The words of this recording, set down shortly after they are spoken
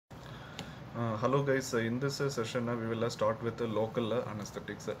Hello guys, in this session we will start with local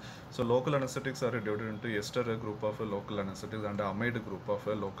anesthetics. So local anesthetics are divided into ester group of local anesthetics and amide group of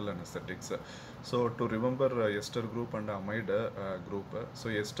local anesthetics. So to remember ester group and amide group, so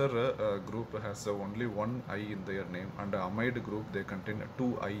ester group has only one I in their name, and amide group they contain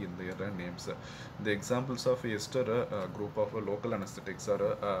two I in their names. The examples of ester group of local anesthetics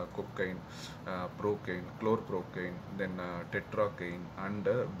are cocaine, procaine, chlorprocaine, then tetracaine and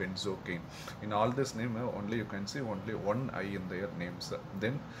benzocaine. In all this name only you can see only one I in their names.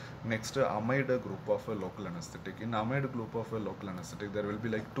 Then next amide group of a local anesthetic. In amide group of a local anesthetic there will be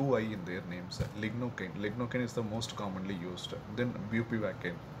like two I in their names. Lignocaine is the most commonly used. Then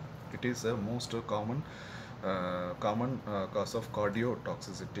bupivacaine, it is the most common cause of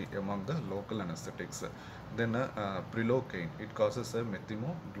cardiotoxicity among the local anesthetics. Then prilocaine, it causes a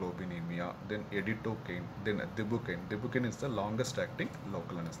methemoglobinemia. Then editocaine, then dibucaine. Dibucaine is the longest acting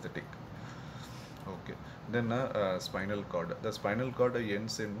local anesthetic. Okay, then spinal cord. The spinal cord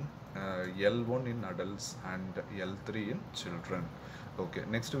ends in L1 in adults and L3 in children. Okay,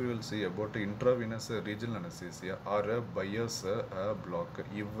 next we will see about intravenous regional anesthesia or a Byers block,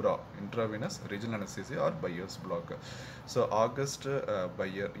 IVRA, intravenous regional anesthesia or Byers block. So August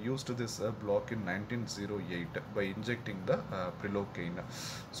Bayer used this block in 1908 by injecting the prilocaine.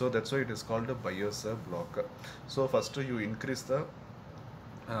 So that's why it is called a Byers block. So first you increase the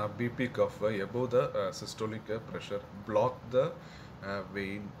BP cuff above the systolic pressure, block the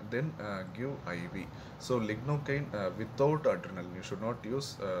vein, then give IV. So lignocaine without adrenaline, you should not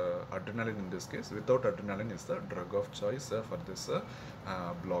use adrenaline in this case. Without adrenaline is the drug of choice for this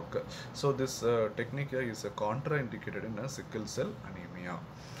block. So this technique is contraindicated in sickle cell anemia.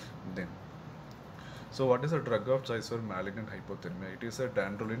 Then so what is a drug of choice for malignant hypothermia? It is a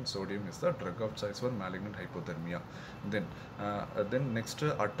dandrolene sodium is the drug of choice for malignant hypothermia. Then next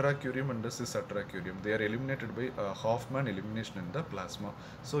atracurium and cis-atracurium, they are eliminated by Hoffman elimination in the plasma.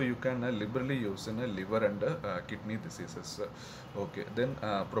 So you can liberally use in liver and kidney diseases. Okay. Then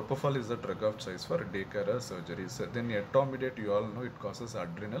propofol is the drug of choice for daycare surgeries. Then etomidate, you all know it causes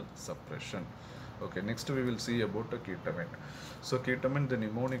adrenal suppression. Okay, next we will see about ketamine. So ketamine, the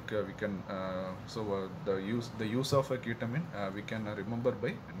mnemonic we can the use of a ketamine we can remember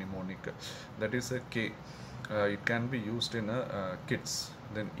by mnemonic. That is a K. It can be used in kids.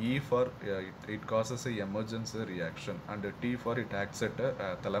 Then E for it causes a emergency reaction, and T for it acts at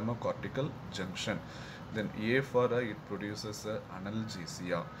a thalamocortical junction. Then A for it produces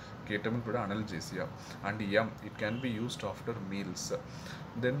analgesia. Ketamine produces analgesia, and M, it can be used after meals.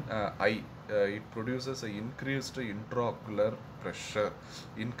 Then I, it produces a increased intraocular pressure,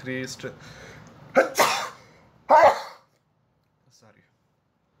 increased sorry.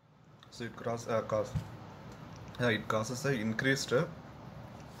 So it causes a increased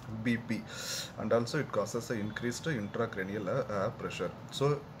BP, and also it causes a increased intracranial pressure.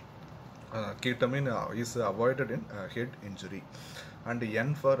 So ketamine is avoided in head injury. And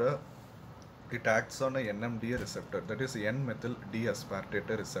N for it acts on a NMDA receptor, that is N-methyl D-aspartate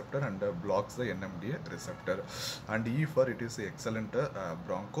receptor, and blocks the NMDA receptor. And E for it is excellent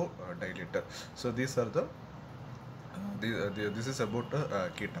bronchodilator. So these are this is about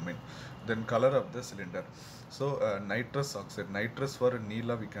ketamine. Then color of the cylinder. So nitrous oxide, nitrous for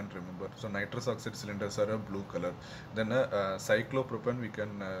Neela we can remember. So nitrous oxide cylinders are a blue color. Then cyclopropane we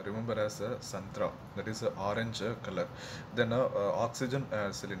can remember as a santra, that is orange color. Then oxygen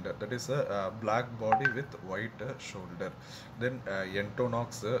cylinder, that is a black body with white shoulder. Then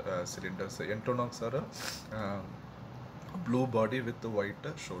entonox cylinders. Entonox are a blue body with the white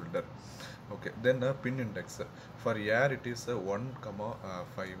shoulder. Okay, then pin index. For air it is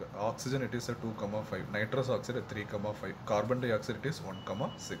 1,5, oxygen it is 2,5, nitrous oxide 3,5, carbon dioxide it is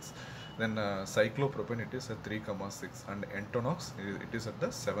 1,6. Then cyclopropane it is 3,6, and entonox it is at the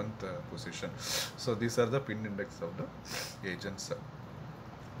 7th position. So these are the pin index of the agents.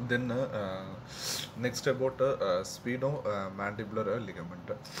 Then next about spino-mandibular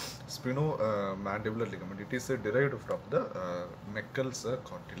ligament. Spino-mandibular ligament, it is derived from the Meckel's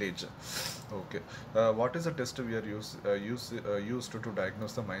cartilage. Okay, what is the test we are used to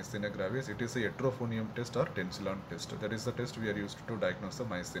diagnose the myasthenia gravis? It is a heterophonium test or tensilon test. That is the test we are used to diagnose the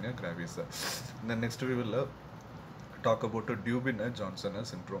myasthenia gravis. Then next we will talk about Dubin-Johnson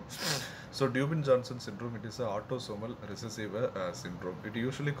syndrome. So Dubin-Johnson syndrome, it is an autosomal recessive syndrome. It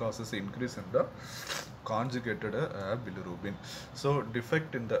usually causes increase in the conjugated bilirubin. So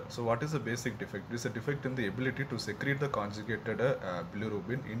defect in the, so what is the basic defect? It is a defect in the ability to secrete the conjugated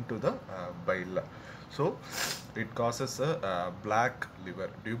bilirubin into the bile. So it causes a black liver.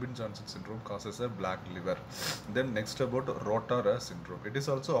 Dubin-Johnson syndrome causes a black liver. Then next about Rotor syndrome. It is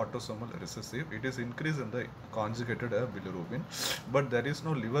also autosomal recessive. It is increase in the conjugated bilirubin, but there is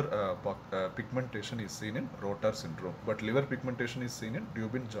no liver pigmentation is seen in Rotor syndrome. But liver pigmentation is seen in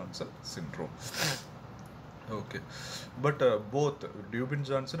Dubin-Johnson syndrome. Okay, but both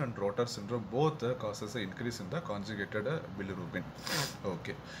Dubin-Johnson and Rotor syndrome both causes an increase in the conjugated bilirubin.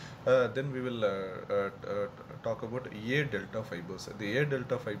 Okay, then we will talk about A delta fibers. The A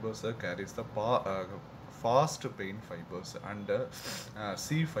delta fibers carries the fast pain fibers, and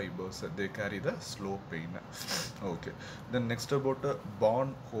C fibers they carry the slow pain. Okay, then next about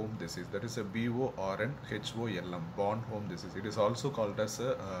Born-Home disease, that is a BORNHOLM, Born-Home disease. It is also called as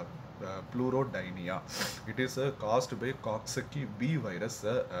pleurodynia. It is caused by Coxsackie B virus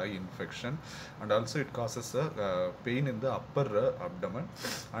infection, and also it causes pain in the upper abdomen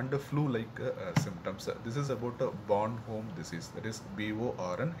and flu-like symptoms. This is about Born-Home disease, that is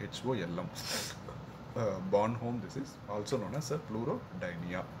BORNHOLM. Born-Home disease, also known as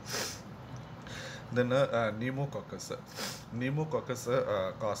pleurodynia. Then pneumococcus. Pneumococcus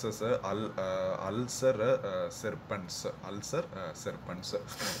causes ulcer serpents.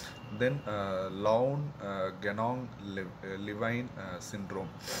 Then Lown-Ganong-Levine syndrome.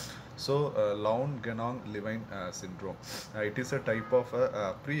 So Lown-Ganong-Levine syndrome. It is a type of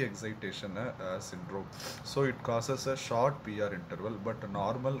pre-excitation syndrome. So it causes a short PR interval but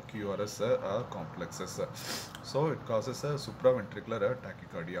normal QRS complexes. So it causes a supraventricular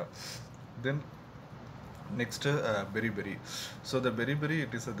tachycardia. Then next, beriberi. So the beriberi,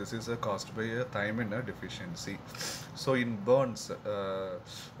 this is caused by a thiamine deficiency. So in burns,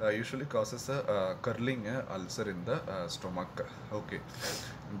 usually causes a curling ulcer in the stomach. Okay,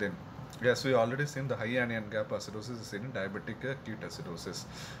 then yes, we already seen the high anion gap acidosis is seen in diabetic ketoacidosis.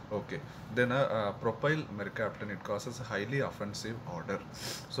 Okay, then propyl mercaptan, it causes a highly offensive odor.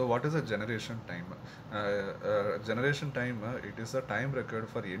 So what is the generation time? Generation time, it is a time required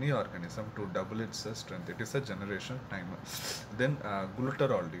for any organism to double its strength. It is a generation time. Then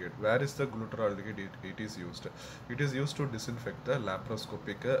glutaraldehyde. Where is the glutaraldehyde? It is used. It is used to disinfect the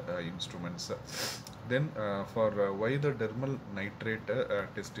laparoscopic instruments. Then for why the dermal nitrate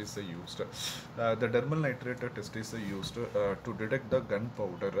test is used? The dermal nitrate test is used to detect the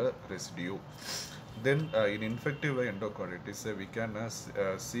gunpowder residue. Then in infective endocarditis, we can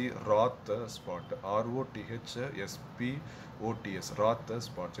see Roth spot, ROTHSPOTS, Roth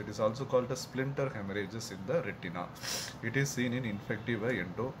spots. It is also called a splinter hemorrhages in the retina. It is seen in infective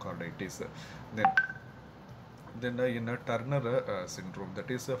endocarditis. Then in a Turner syndrome, that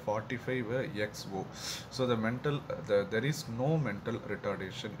is a 45XO. So there is no mental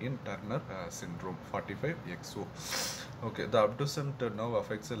retardation in Turner syndrome, 45XO. Okay, the abducent nerve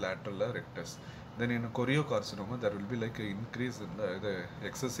affects the lateral rectus. Then in choriocarcinoma, there will be like an increase in the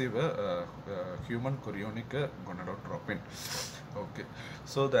excessive human chorionic gonadotropin. Okay,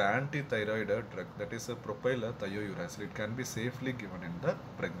 so the anti-thyroid drug, that is a propyl thiouracil, it can be safely given in the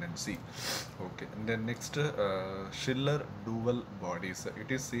pregnancy. Okay, and then next, Schiller dual bodies.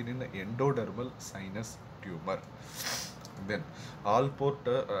 It is seen in the endodermal sinus tumor. Then Alport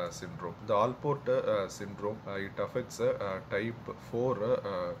syndrome. The Alport syndrome, it affects type 4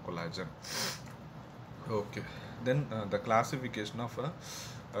 collagen. Okay, then the classification of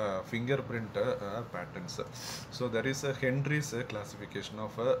fingerprint patterns. So there is a Henry's classification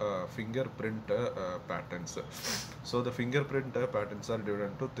of fingerprint patterns. So the fingerprint patterns are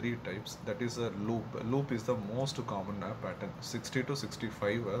divided into 3 types. That is a loop. Loop is the most common pattern, 60 to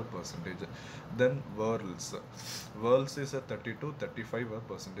 65%. Then whorls. Whorls is a 30 to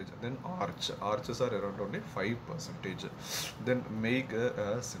 35%. Then arch. Arches are around only 5%. Then Meig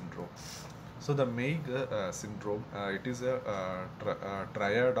syndrome. So the Meig syndrome, it is a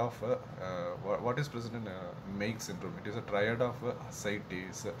triad of what is present in Meig syndrome. It is a triad of ascites.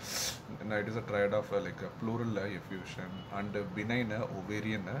 It is a triad of like a pleural effusion and benign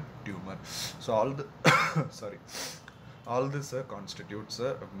ovarian tumor. So all the all this constitutes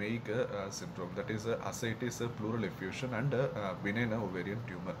Meig syndrome. That is ascites, pleural effusion, and benign ovarian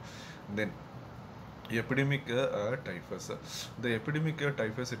tumor. Then epidemic typhus. The epidemic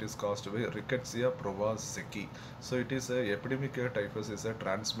typhus, it is caused by Rickettsia prowazekii. So it is epidemic typhus is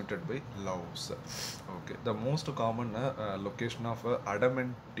transmitted by louse. Okay, the most common location of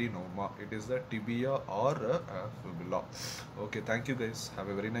adamantinoma, it is the tibia or fibula. Okay, thank you guys. Have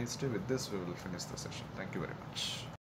a very nice day. With this, we will finish the session. Thank you very much.